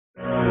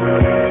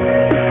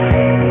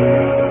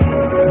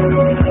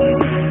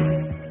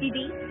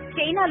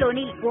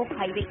ఓ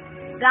highway.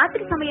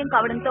 రాత్రి సమయం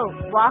కావడంతో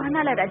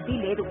వాహనాల రద్దీ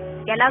లేదు.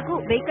 ఎలాగూ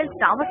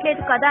వెహికల్స్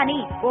రావట్లేదు కదా అని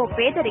ఓ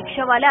పేద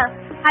రిక్షావాలా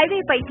హైవే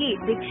పైకి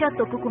రిక్షా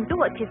తొక్కుకుంటూ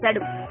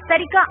వచ్చేశాడు.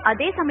 సరిగ్గా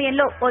అదే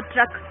సమయంలో ఓ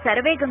ట్రక్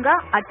శరవేగంగా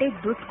అట్టే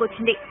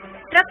దూసుకొచ్చింది.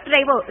 ట్రక్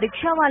డ్రైవర్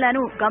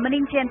రిక్షావాలాను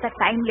గమనించేంత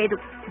టైం లేదు.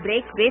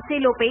 బ్రేక్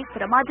వేసేలోపే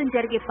ప్రమాదం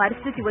జరిగే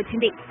పరిస్థితి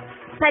వచ్చింది.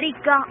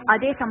 సరిగ్గా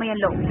అదే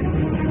సమయంలో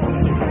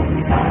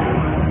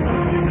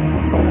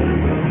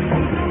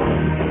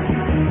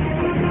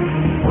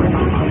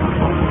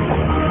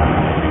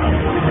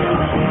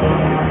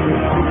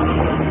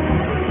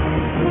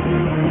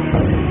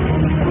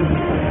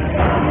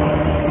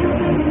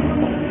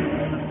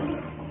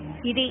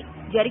ఇది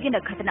జరిగిన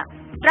ఘటన.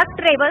 ట్రక్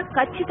డ్రైవర్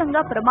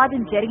ఖచ్చితంగా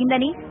ప్రమాదం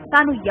జరిగిందని,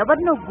 తాను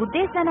ఎవరినో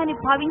గుద్దేశానని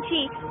భావించి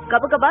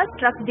గబగబా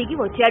ట్రక్ దిగి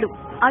వచ్చాడు.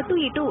 అటు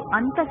ఇటు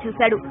అంతా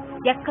చూశాడు.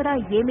 ఎక్కడా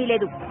ఏమీ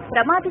లేదు.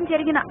 ప్రమాదం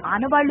జరిగిన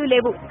ఆనవాళ్లు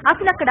లేవు.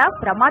 అసలక్కడ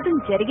ప్రమాదం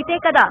జరిగితే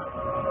కదా.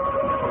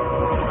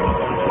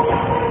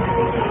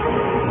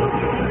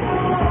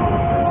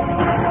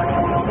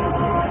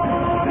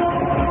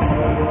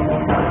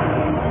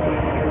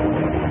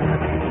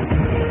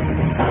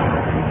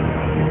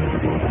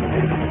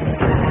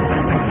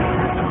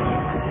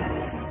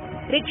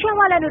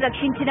 రిక్షావాలాను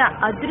రక్షించిన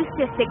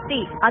అదృశ్య శక్తి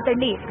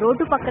అతన్ని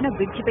రోడ్డు పక్కన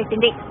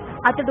విడిచిపెట్టింది.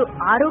 అతడు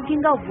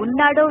ఆరోగ్యంగా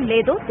ఉన్నాడో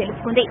లేదో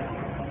తెలుసుకుంది.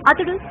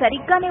 అతడు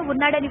సరిగ్గానే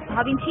ఉన్నాడని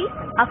భావించి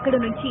అక్కడి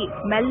నుంచి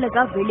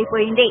మెల్లగా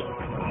వెళ్లిపోయింది.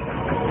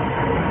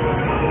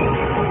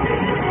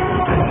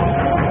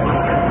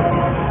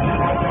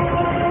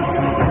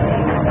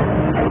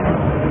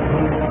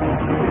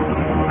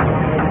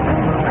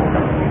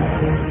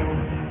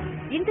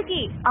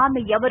 ఇంతకీ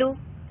ఆమె ఎవరు?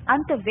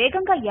 అంత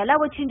వేగంగా ఎలా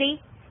వచ్చింది?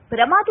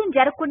 ప్రమాదం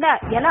జరగకుండా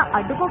ఎలా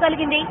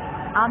అడ్డుకోగలిగింది?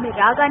 ఆమె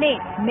రాగానే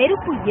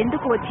మెరుపు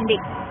ఎందుకు వచ్చింది?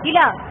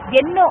 ఇలా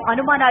ఎన్నో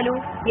అనుమానాలు,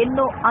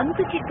 ఎన్నో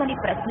అంతు చిక్కని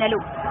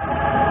ప్రశ్నలు.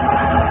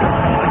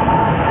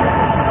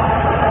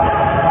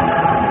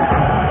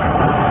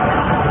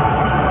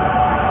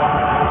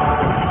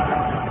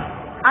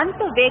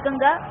 అంత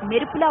వేగంగా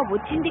మెరుపులా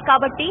వచ్చింది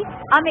కాబట్టి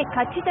ఆమె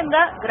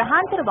ఖచ్చితంగా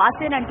గ్రహాంతర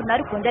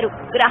వాసేనంటున్నారు కొందరు.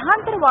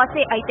 గ్రహాంతర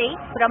వాసే అయితే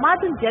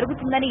ప్రమాదం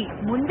జరుగుతుందని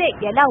ముందే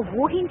ఎలా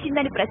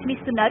ఊహించిందని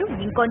ప్రశ్నిస్తున్నారు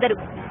ఇంకొందరు.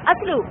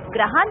 అసలు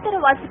గ్రహాంతర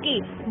వాసికి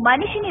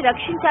మనిషిని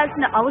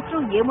రక్షించాల్సిన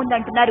అవసరం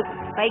ఏముందంటున్నారు.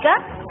 పైగా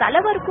తల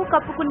వరకు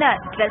కప్పుకున్న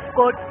డ్రెస్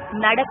కోడ్,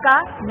 నడక,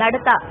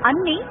 నడత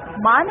అన్ని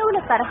మానవుల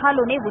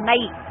తరహాలోనే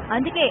ఉన్నాయి.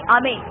 అందుకే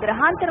ఆమె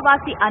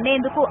గ్రహాంతరవాసి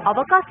అనేందుకు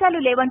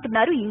అవకాశాలు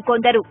లేవంటున్నారు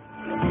ఇంకొందరు.